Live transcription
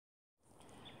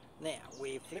Now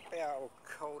we flip our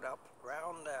coat up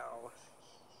round our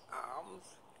arms.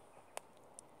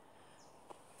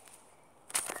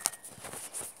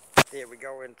 Here we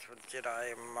go into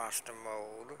Jedi Master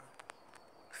mode.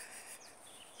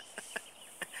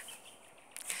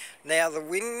 Now the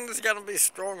wind's going to be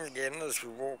strong again as we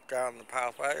walk down the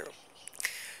pathway.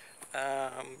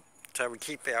 So we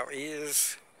keep our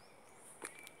ears.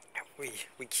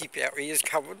 We keep our ears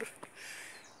covered.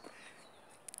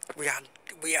 We are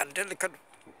delicate.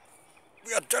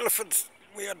 We are delicate.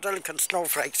 We are delicate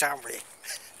snowflakes, aren't we?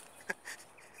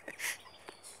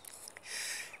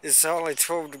 It's only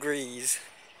 12 degrees.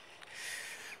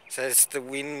 So it's the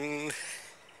wind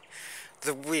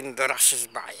that rushes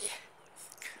by.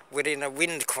 We're in a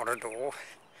wind corridor.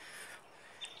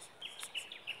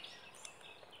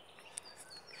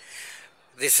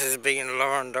 This has been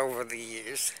learned over the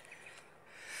years.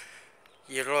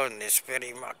 You learn this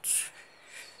very much.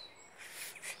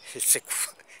 It's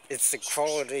the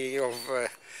quality of a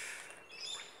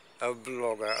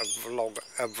vlogger.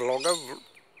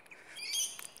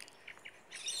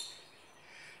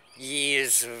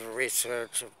 Years of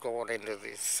research have gone into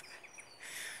this.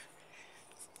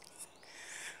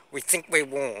 We think we're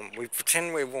warm. We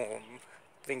pretend we're warm.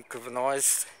 Think of a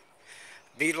nice,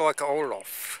 be like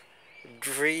Olaf.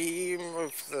 Dream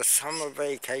of the summer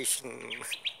vacation.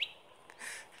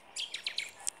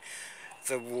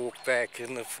 The walk back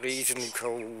in the freezing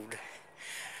cold.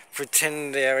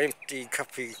 Pretend our empty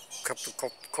cup of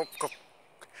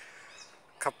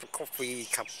coffee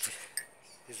cup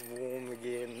is warm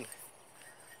again.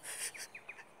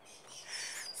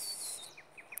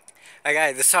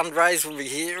 Okay, the sun rays will be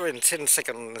here in 10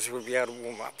 seconds. We'll be able to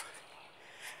warm up.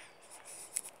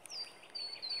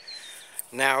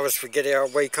 Now as we get our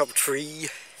wake up tree,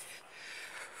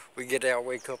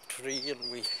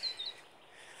 and we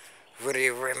really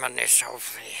reminisce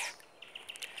of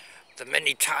the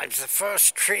many times the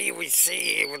first tree we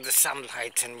see with the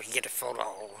sunlight, and we get a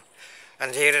photo.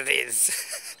 And here it is.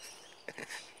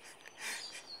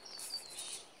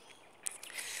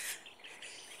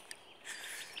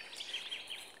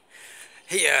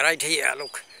 Here, right here,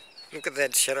 look. Look at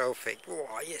that shadow effect.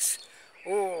 Oh, yes.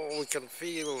 Oh, we can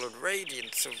feel the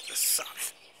radiance of the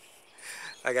sun.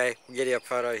 Okay, we'll get our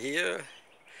photo here.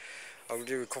 I'll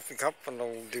do a coffee cup and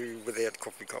I'll do without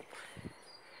coffee cup.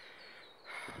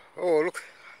 Oh, look.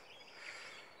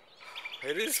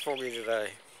 It is foggy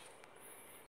today.